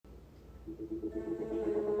Hello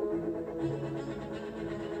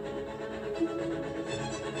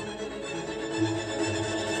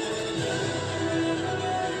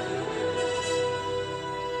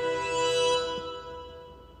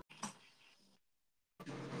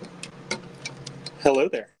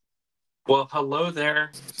there. Well, hello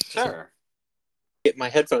there, sir. Get my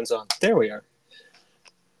headphones on. There we are.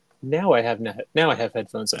 Now I have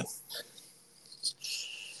headphones in.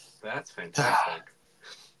 That's fantastic.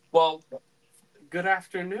 Well, good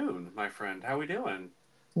afternoon, my friend. How we doing?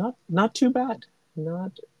 Not too bad.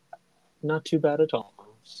 Not too bad at all.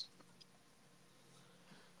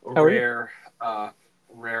 A How are you?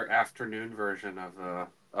 rare afternoon version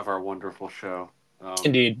of our wonderful show.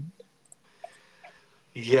 Indeed.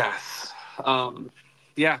 Yes.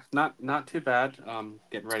 Yeah, not too bad.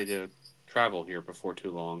 Getting ready to travel here before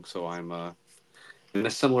too long, so I'm in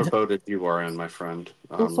a similar boat as you are in, my friend.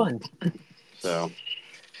 Oh, fun. So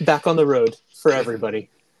Back on the road for everybody.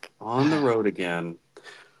 on the road again,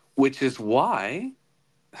 which is why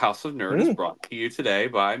House of Nerd is brought to you today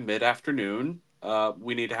by Mid Afternoon.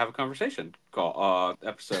 We need to have a conversation call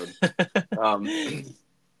episode. Um,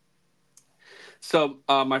 so,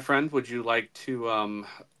 my friend, would you like to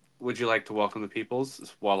welcome the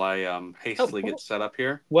peoples while I hastily get set up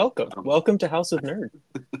here? Welcome to House of Nerd.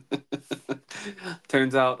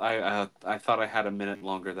 Turns out I thought I had a minute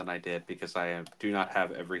longer than I did because I do not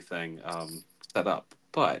have everything set up,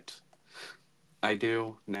 but I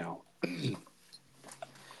do now.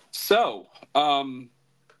 So,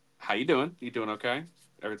 how you doing? You doing okay?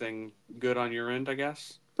 Everything good on your end, I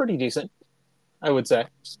guess? Pretty decent, I would say.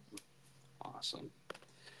 Awesome.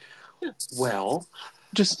 Yeah. Well,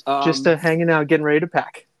 just hanging out, getting ready to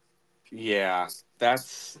pack. Yeah,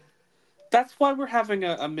 that's why we're having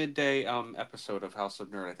a midday episode of House of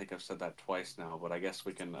Nerd. I think I've said that twice now, but I guess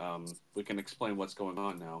we can explain what's going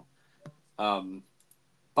on now. Um,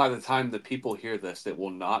 by the time the people hear this, it will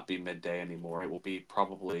not be midday anymore. It will be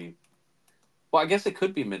probably, well, I guess it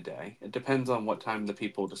could be midday. It depends on what time the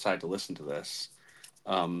people decide to listen to this.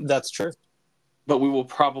 That's true. But we will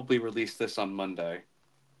probably release this on Monday,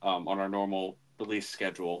 on our normal release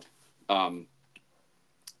schedule.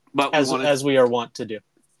 But as we are wont to do.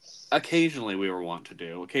 Occasionally we were wont to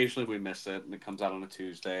do. Occasionally we miss it, and it comes out on a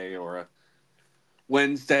Tuesday or a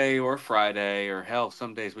Wednesday or a Friday, or hell,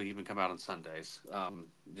 some days we even come out on Sundays.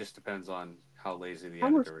 Just depends on how lazy the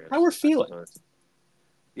editor is. How we're feeling.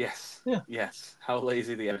 Yes. Yeah. Yes. How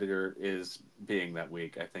lazy the editor is being that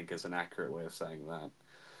week, I think, is an accurate way of saying that.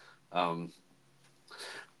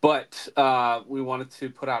 But we wanted to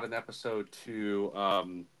put out an episode to,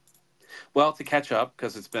 to catch up,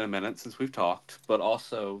 because it's been a minute since we've talked, but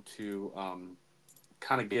also to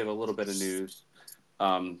kind of give a little bit of news.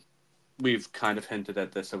 We've kind of hinted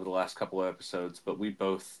at this over the last couple of episodes, but we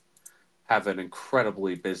both have an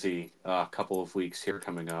incredibly busy couple of weeks here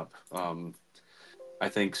coming up. I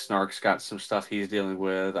think Snark's got some stuff he's dealing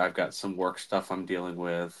with. I've got some work stuff I'm dealing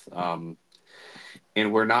with.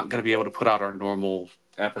 And we're not going to be able to put out our normal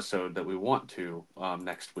episode that we want to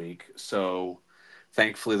next week. So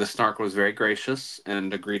thankfully, the Snark was very gracious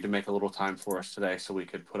and agreed to make a little time for us today so we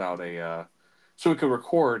could put out so we could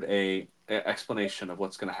record a explanation of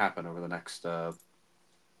what's going to happen over the next 10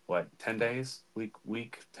 days,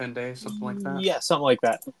 week 10 days, something like that. Yeah, something like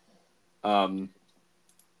that.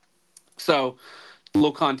 So a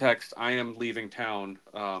little context: I am leaving town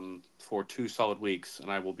for 2 solid weeks, and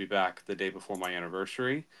I will be back the day before my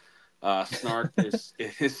anniversary. Snark is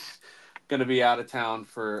going to be out of town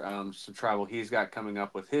for some travel he's got coming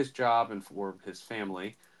up with his job and for his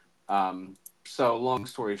family. So long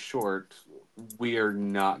story short, we are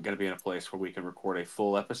not going to be in a place where we can record a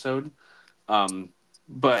full episode.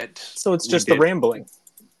 But so it's just the rambling.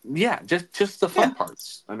 Yeah, just the fun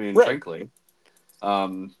parts. I mean, right. Frankly,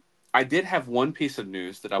 I did have one piece of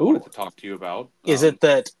news that I wanted to talk to you about. Is it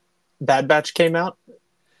that Bad Batch came out?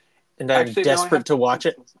 And I'm desperate to watch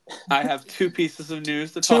it. I have 2 pieces of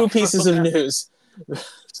news to talk about. 2 pieces of news.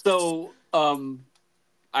 So,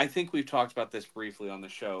 I think we've talked about this briefly on the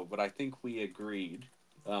show, but I think we agreed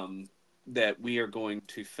that we are going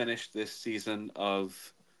to finish the season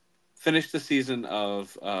of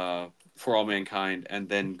For All Mankind and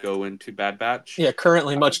then go into Bad Batch. Yeah,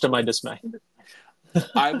 currently, much to my dismay.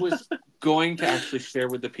 I was going to actually share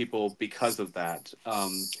with the people because of that.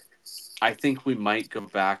 I think we might go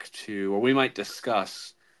back to, or we might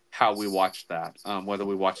discuss how we watched that, whether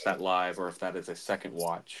we watched that live or if that is a second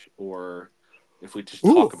watch, or if we just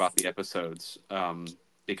talk about the episodes.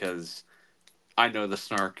 Because I know the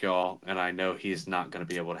Snark, y'all, and I know he's not going to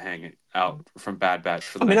be able to hang it out from Bad Batch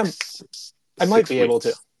for the next I might be able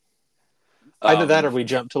to. Either that, or Um, we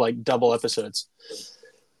jump to like double episodes.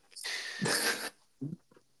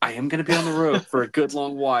 I am going to be on the road for a good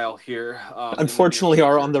long while here in the near Unfortunately,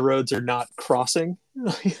 our on future. the roads are not crossing,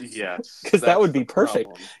 Yes, because that that's would the be perfect.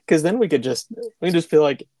 problem. Because then we can just be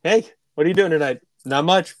like, hey, what are you doing tonight? Not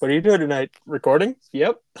much. What are you doing tonight? Recording?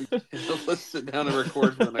 Yep. Let's sit down and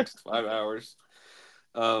record for the next 5 hours.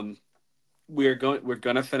 Um, we're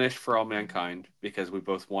gonna finish For All Mankind because we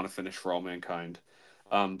both want to finish For All Mankind,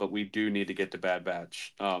 but we do need to get to Bad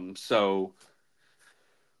Batch. So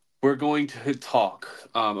we're going to talk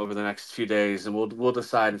over the next few days, and we'll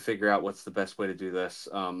decide and figure out what's the best way to do this.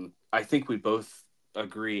 I think we both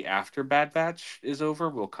agree after Bad Batch is over,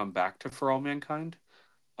 we'll come back to For All Mankind.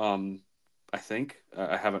 Um, I think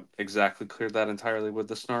I haven't exactly cleared that entirely with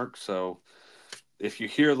the snark, so if you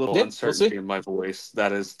hear a little Yeah, we'll see. uncertainty in my voice,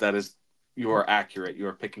 that is you are accurate. You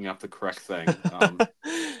are picking up the correct thing.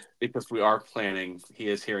 Because we are planning. He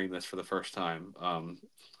is hearing this for the first time. But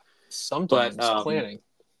Sometimes planning.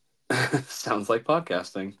 sounds like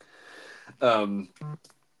podcasting. Um,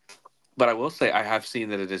 but I will say I have seen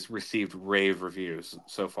that it has received rave reviews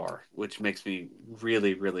so far, which makes me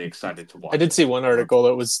really, really excited to I watch did see it. one article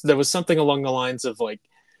that was something along the lines of like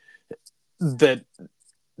that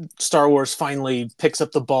Star Wars finally picks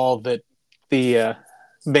up the ball that the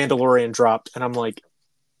Mandalorian dropped, and I'm like,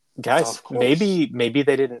 guys, Of course, maybe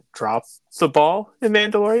they didn't drop the ball in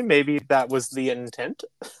Mandalorian. Maybe that was the intent.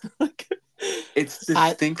 it's I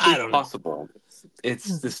distinctly don't know. possible.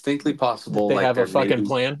 It's distinctly That possible. they Like have a there may fucking be,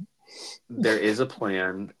 plan. there is a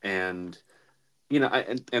plan, and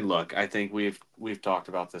and look, I think we've talked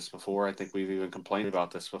about this before. I think we've even complained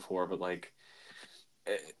about this before. But like,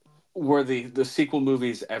 eh, were the sequel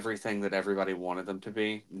movies everything that everybody wanted them to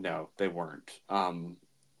be? No, they weren't.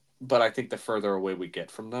 But I think the further away we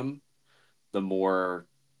get from them, the more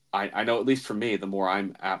I know. At least for me, the more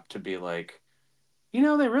I'm apt to be like, they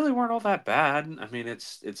really weren't all that bad. I mean,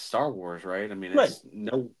 it's Star Wars, right? I mean, Right. it's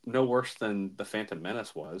no worse than the Phantom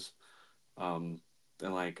Menace was. Um,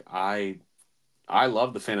 and like I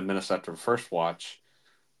love the Phantom Menace after the first watch,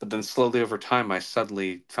 but then slowly over time, I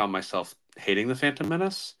suddenly found myself hating the Phantom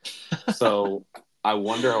Menace. So I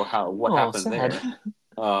wonder what Oh, happened sad.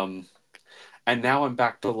 there. Um, and now I'm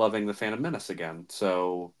back to loving the Phantom Menace again.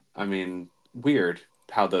 So I mean, weird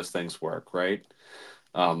how those things work, right?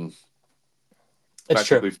 Um, but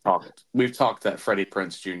It's I think true. we've talked that Freddie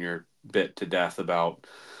Prince Jr. bit to death about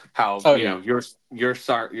how Oh yeah. your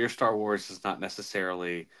Star Wars is not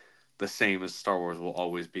necessarily the same as Star Wars will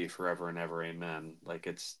always be forever and ever. Amen. Like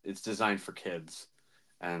it's designed for kids,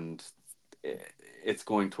 and it's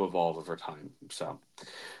going to evolve over time. So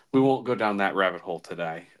we won't go down that rabbit hole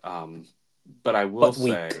today. But I will But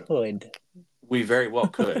we say could. we very well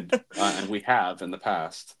could, and we have in the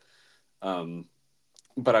past. Um,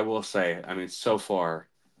 but I will say, I mean, so far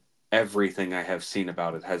everything I have seen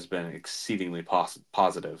about it has been exceedingly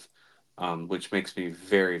positive, which makes me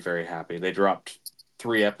very, very happy. They dropped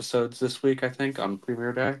 3 episodes this week, I think, on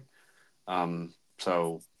premiere day.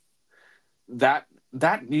 So that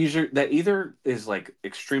either is like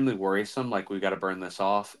extremely worrisome, like we got to burn this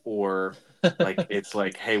off, or like it's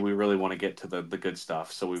like, hey, we really want to get to the good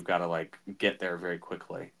stuff, so we've got to like get there very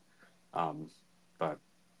quickly. Um, but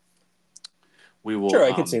we will Sure,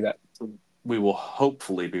 I could see that. we will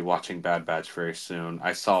hopefully be watching Bad Batch very soon.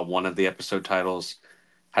 I saw one of the episode titles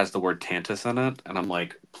has the word Tantus in it, and I'm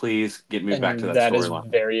like, please get me back to And that that is storyline.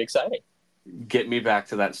 very exciting. Get me back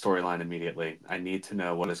to that storyline immediately. I need to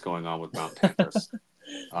know what is going on with Mount Tantus.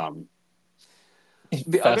 Um,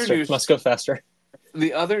 the other Faster. news, Must go faster.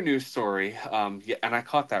 the other news story, yeah, and I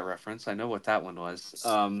caught that reference. I know what that one was.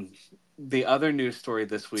 The other news story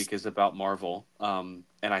this week is about Marvel, and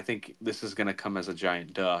I think this is going to come as a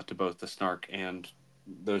giant duh to both the Snark and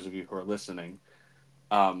those of you who are listening.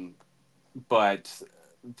 Um, but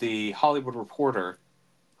the Hollywood Reporter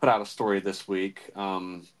put out a story this week.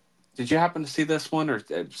 Did you happen to see this one or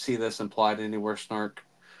see this implied anywhere, Snark?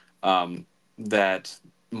 That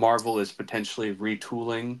Marvel is potentially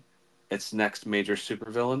retooling its next major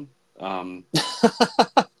supervillain. Um,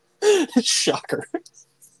 Shocker.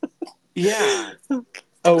 yeah.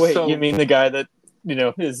 Oh wait, you So mean the guy that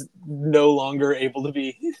is no longer able to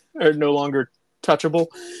be or no longer touchable?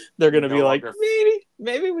 They're gonna no be like, longer.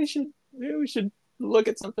 maybe we should look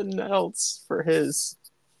at something else for his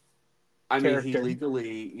I mean, character.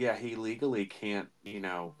 he legally can't,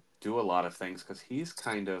 do a lot of things because he's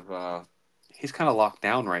kind of locked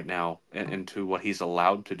down right now into what he's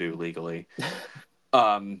allowed to do legally.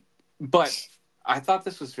 Um, but I thought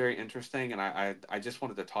this was very interesting, and I just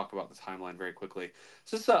wanted to talk about the timeline very quickly.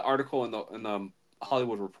 So this is an article in the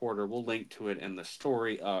Hollywood Reporter. We'll link to it in the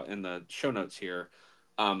story in the show notes here.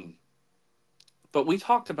 Um, but we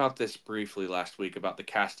talked about this briefly last week about the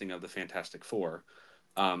casting of the Fantastic Four.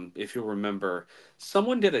 If you'll remember,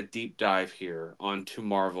 someone did a deep dive here onto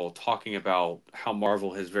Marvel, talking about how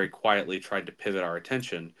Marvel has very quietly tried to pivot our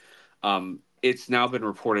attention. It's now been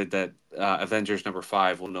reported that Avengers number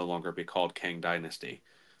 5 will no longer be called Kang Dynasty,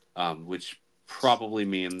 which probably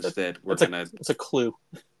means That, that we're that's a gonna that's a clue.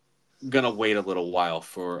 gonna wait a little while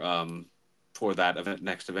for that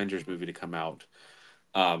next Avengers movie to come out.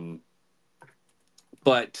 Um,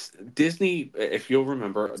 But Disney, if you'll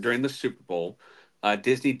remember, during the Super Bowl,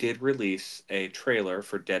 Disney did release a trailer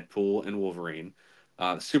for Deadpool and Wolverine.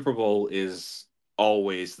 Super Bowl is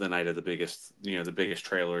always the night of the biggest, the biggest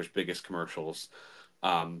trailers, biggest commercials.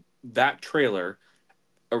 That trailer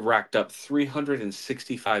racked up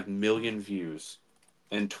 365 million views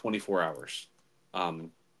in 24 hours,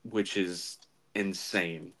 which is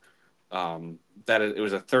insane. It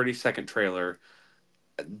was a 30-second trailer.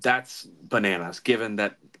 That's bananas given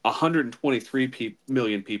that 123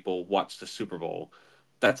 million people watched the Super Bowl.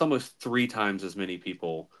 That's almost 3 times as many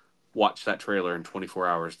people watched that trailer in 24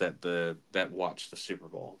 hours that watched the Super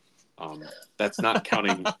Bowl. That's not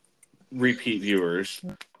counting repeat viewers,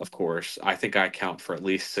 of course. I think I count for at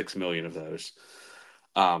least 6 million of those.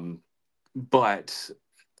 Um, but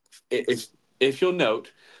if you'll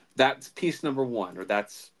note, that's piece number one, or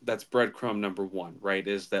that's breadcrumb number one, right?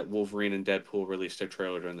 Is that Wolverine and Deadpool released their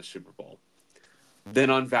trailer during the Super Bowl. Then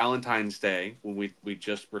on Valentine's Day, when we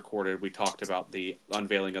just recorded, we talked about the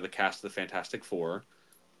unveiling of the cast of the Fantastic Four.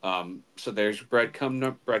 So there's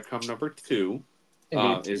breadcrumb number two,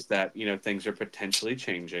 Indeed. is that things are potentially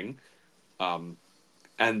changing. Um,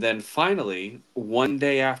 and then finally, one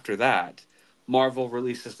day after that, Marvel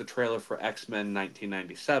releases the trailer for X-Men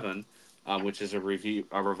 1997, which is a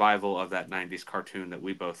revival of that 90s cartoon that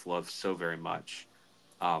we both love so very much.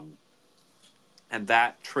 Um, and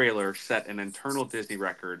that trailer set an internal Disney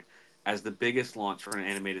record as the biggest launch for an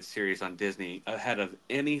animated series on Disney, ahead of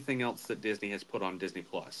anything else that Disney has put on Disney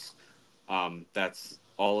Plus. That's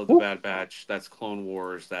all of the Ooh, Bad Batch. That's Clone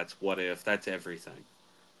Wars. That's What If. That's everything.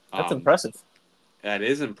 that's Um, impressive. that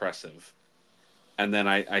is impressive. And then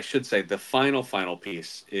I should say the final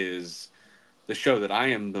piece is the show that I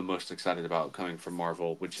am the most excited about coming from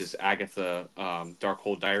Marvel, which is Agatha,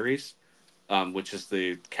 Darkhold Diaries, which is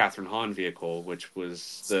the Catherine Hahn vehicle, which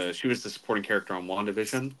was she was the supporting character on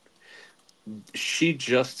WandaVision. She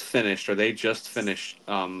just finished, or they just finished,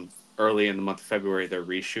 early in the month of February, their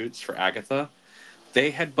reshoots for Agatha.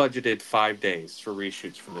 They had budgeted 5 days for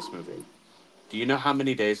reshoots for this movie. Do you know how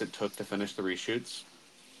many days it took to finish the reshoots?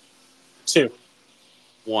 Two.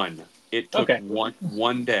 One. It took Okay.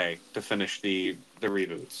 one day to finish the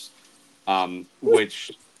reboots,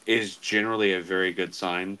 which is generally a very good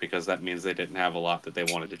sign, because that means they didn't have a lot that they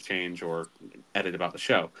wanted to change or edit about the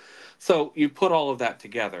show. So you put all of that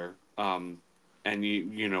together, and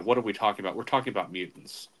what are we talking about? We're talking about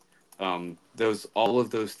mutants. Those All of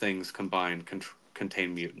those things combined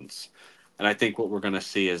contain mutants, and I think what we're going to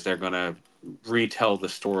see is they're going to retell the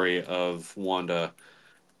story of Wanda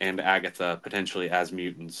and Agatha potentially as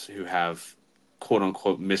mutants who have quote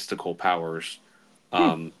unquote mystical powers. Hmm.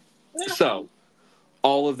 Um, so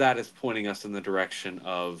all of that is pointing us in the direction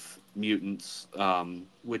of mutants,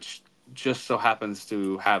 which just so happens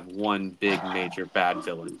to have one big major bad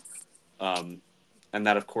villain, um, and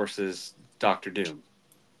that of course is Doctor Doom,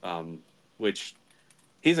 um, which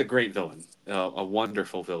he's a great villain, a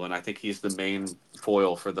wonderful villain. I think he's the main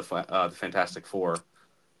foil for the Fantastic Four.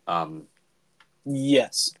 Um,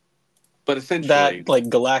 Yes. but That essentially, like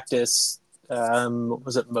Galactus.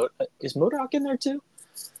 Was it is Modoc in there too?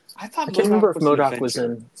 I thought I can't remember Modoc if was an Modoc was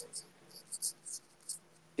Avenger. in.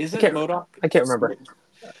 I Isn't can't. Modoc? I can't remember.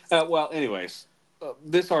 Well, anyways,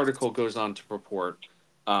 this article goes on to report,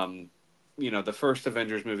 um, the first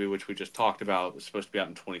Avengers movie, which we just talked about, was supposed to be out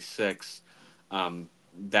in 26.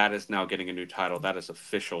 That is now getting a new title. That is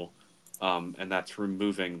official, and that's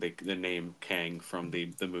removing the name Kang from the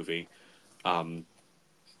movie. Um,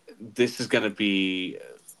 this is going to be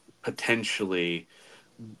potentially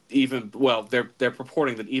even, well, they're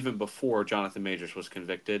purporting that even before Jonathan Majors was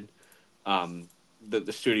convicted, um,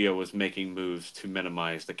 the studio was making moves to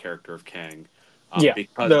minimize the character of Kang, Yeah,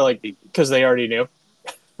 because they're like because they already knew.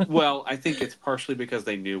 well, I think it's partially because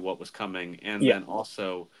they knew what was coming, and Yeah. then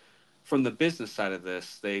also from the business side of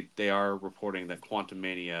this, they are reporting that Quantum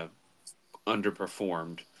Mania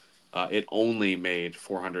underperformed. It only made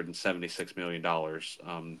 $476 million,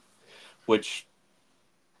 which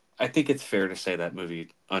I think it's fair to say that movie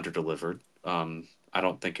underdelivered. I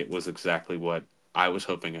don't think it was exactly what I was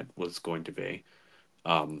hoping it was going to be.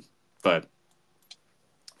 Um, but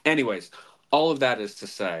anyways, all of that is to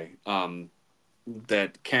say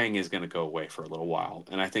that Kang is going to go away for a little while,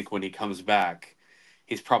 and I think when he comes back,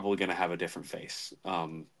 he's probably going to have a different face,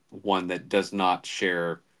 one that does not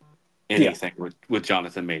share Yeah. anything with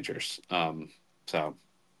Jonathan Majors. So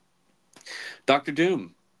Doctor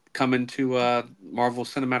Doom coming to Marvel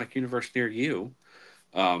Cinematic Universe near you.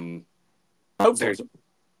 Um, Hopefully. there's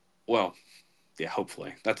well, yeah,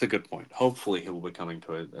 hopefully that's a good point. Hopefully he will be coming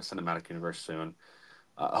to a cinematic universe soon.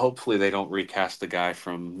 Hopefully they don't recast the guy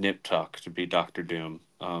from Nip Tuck to be Doctor Doom.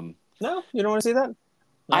 No, you don't want to see that?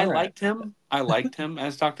 I All right. liked him. I liked him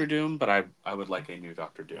as Doctor Doom, but I would like a new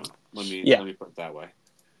Doctor Doom. Yeah. Let me put it that way.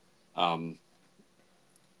 Um,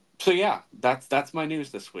 so yeah, that's my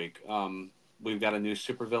news this week. We've got a new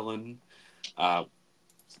supervillain. Uh,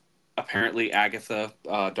 Apparently, Agatha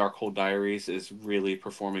Darkhold Diaries is really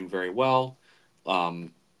performing very well.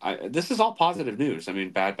 This is all positive news. I mean,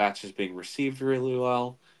 Bad Batch is being received really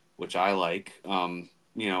well, which I like.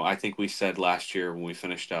 I think we said last year when we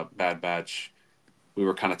finished up Bad Batch, we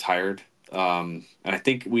were kind of tired. And I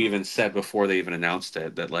think we even said before they even announced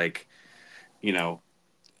it that, like, you know,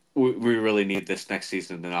 we really need this next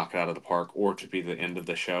season to knock it out of the park or to be the end of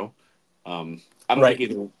the show. I don't think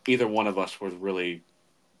Right. either one of us was really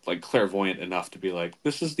like clairvoyant enough to be like,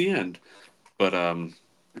 this is the end. But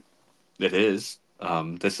it is.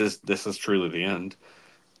 This is truly the end.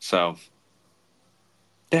 So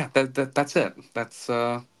yeah, that's it. That's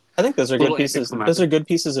a I think those are good little pieces. Those are anticlimactic. good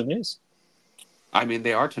pieces of news. I mean,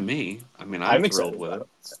 they are to me. I mean, I'm I'm thrilled excited with about it.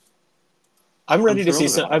 it. I'm I'm ready to see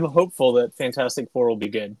thrilled some. about I'm it. hopeful that Fantastic Four will be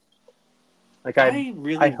good. Like I I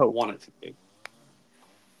really hope. want it to be.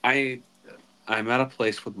 I I'm at a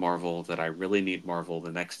place with Marvel that I really need Marvel.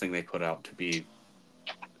 The next thing they put out to be,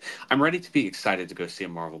 I'm ready to be excited to go see a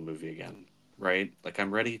Marvel movie again. Right? Like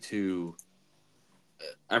I'm ready to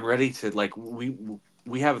like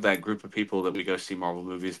we have that group of people that we go see Marvel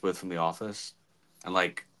movies with from the office, and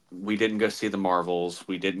like we didn't go see the Marvels.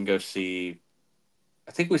 We didn't go see.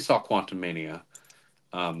 I think we saw Quantum Mania,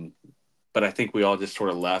 um, but I think we all just sort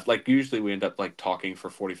of left. Like usually we end up like talking for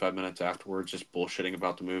 45 minutes afterwards, just bullshitting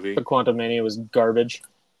about the movie. But Quantum Mania was garbage.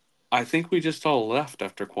 I think we just all left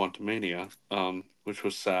after Quantum Mania, which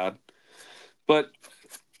was sad. But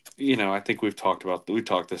I think we talked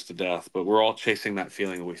this to death. But we're all chasing that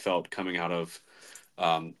feeling that we felt coming out of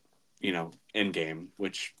Endgame,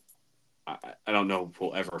 which I don't know if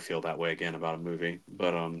we'll ever feel that way again about a movie.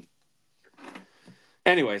 But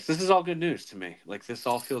anyways, this is all good news to me. Like this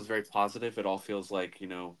all feels very positive. It all feels like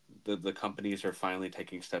the companies are finally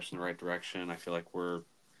taking steps in the right direction. I feel like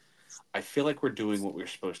we're doing what we're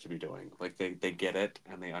supposed to be doing. Like they get it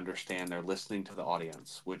and they understand. They're listening to the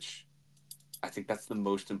audience, which I think that's the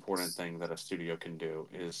most important thing that a studio can do.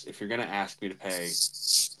 Is if you're going to ask me to pay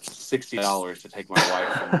 $60 to take my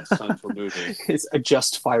wife and son to a movie, It's a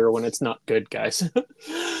just fire when it's not good, guys.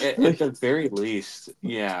 at the very least,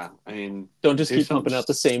 yeah. I mean, Don't just do keep something pumping out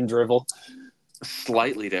the same drivel.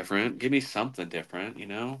 slightly different. Give me something different,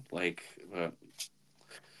 like. But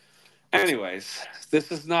anyways,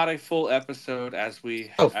 this is not a full episode Oh, as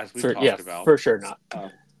we've for yeah, talked about. for sure not. Uh,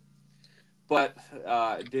 but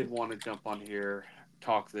I did want to jump on here,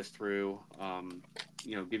 talk this through.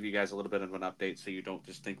 Give you guys a little bit of an update so you don't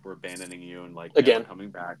just think we're abandoning you and like never Again, coming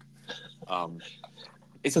back. Um,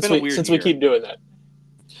 it's since been a we weird since we year. keep doing that.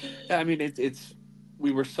 Yeah, I mean it's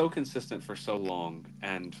we were so consistent for so long,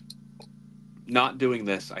 and not doing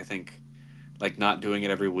this, I think, like not doing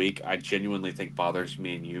it every week, I genuinely think bothers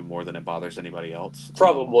me and you more than it bothers anybody else.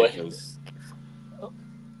 Probably. Because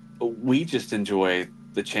we just enjoy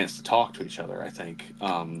the chance to talk to each other. I think,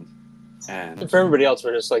 And and for everybody else,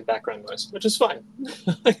 we're just like background noise, which is fine.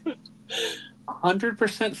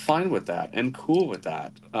 100% fine with that and cool with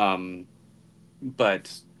that.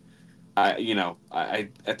 But I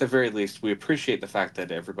at the very least we appreciate the fact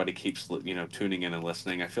that everybody keeps tuning in and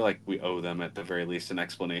listening. I feel like we owe them at the very least an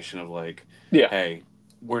explanation of like, Yeah. hey,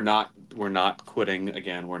 we're not quitting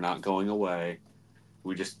again. We're not going away.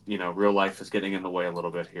 We just real life is getting in the way a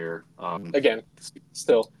little bit here. Again,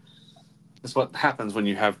 still. This is what happens when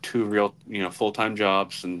you have two real full time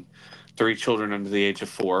jobs and three children under the age of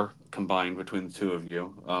 4 combined between the two of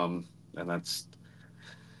you. And that's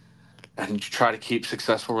and you try to keep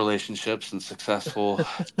successful relationships and successful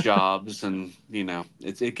jobs, and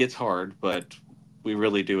it gets hard, but we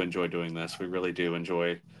really do enjoy doing this. We really do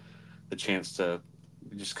enjoy the chance to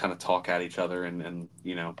just kind of talk at each other and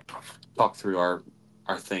talk through our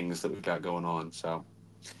things that we've got going on. So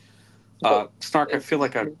But Snark, I feel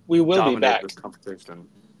like I've we will be dominated back. this conversation.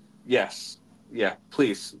 Yes. Yeah,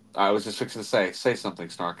 please. I was just fixing to say something,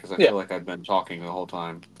 Snark, because I Yeah. feel like I've been talking the whole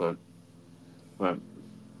time. But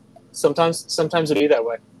Sometimes it be that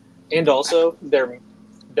way. And also they're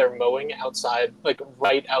mowing outside, like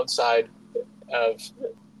right outside of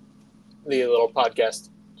the little podcast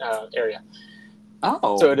area. So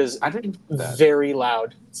oh, it is I didn't do that. very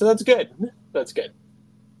loud. So that's good. That's good.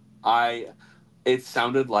 I It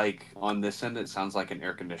sounded like on this end, it sounds like an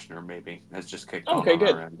air conditioner maybe has just kicked Okay, on our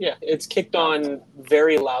good. end. Yeah, it's kicked So. on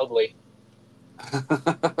very loudly.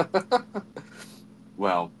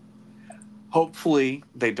 Well, hopefully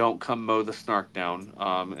they don't come mow the snark down,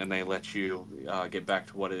 and they let you get back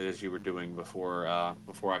to what it is you were doing before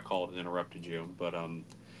I called and interrupted you. But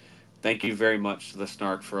thank you very much to the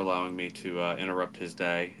snark for allowing me to interrupt his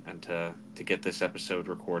day and to get this episode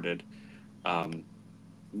recorded. Um,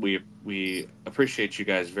 we appreciate you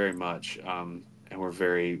guys very much, and we're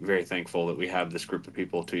very thankful that we have this group of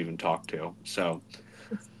people to even talk to. So,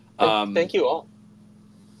 Thank um, you all.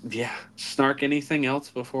 yeah, snark. Anything else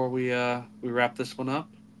before we wrap this one up?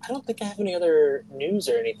 I don't think I have any other news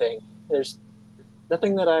or anything. There's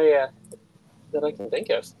nothing that I can think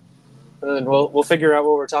of. And then we'll figure out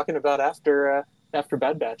what we're talking about after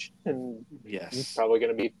Bad Batch, and Yes, probably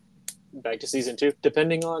going to be back to season two,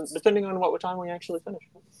 depending on what time we actually finish.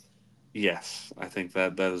 yes. I think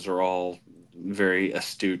that those are all very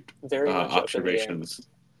astute Very much up in the air. observations.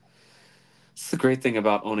 It's the great thing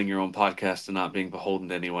about owning your own podcast and not being beholden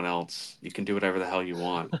to anyone else. You can do whatever the hell you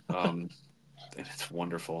want, and it's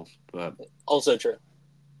wonderful. But Also true.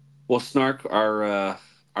 well, Snark, our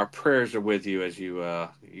prayers are with you as you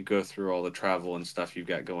go through all the travel and stuff you've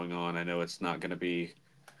got going on. I know it's not going to be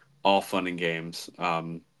all fun and games,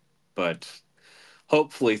 but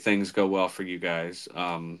hopefully things go well for you guys.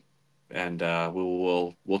 And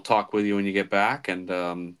we'll talk with you when you get back, and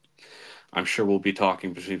I'm sure we'll be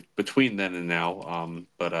talking between then and now.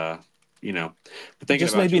 You know, but thinking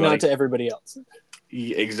Just about maybe you, not buddy. to everybody else.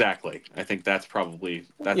 Exactly. I think that's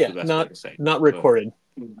Yeah, the best way not to say it. not But recorded.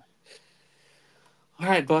 all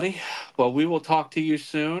right, buddy. Well, we will talk to you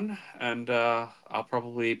soon, and I'll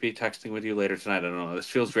probably be texting with you later tonight. I don't know. This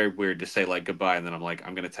feels very weird to say like goodbye, and then I'm like,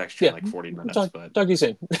 I'm going to text you in Yeah, like 40 minutes. talk talk to you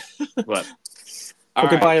soon. But all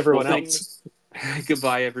Well, goodbye, right. Well, everyone thank else.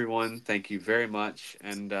 goodbye, everyone. Thank you very much,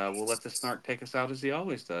 and we'll let the snark take us out as he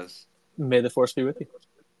always does. May the force be with you.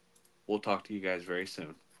 We'll talk to you guys very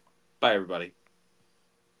soon. Bye, everybody.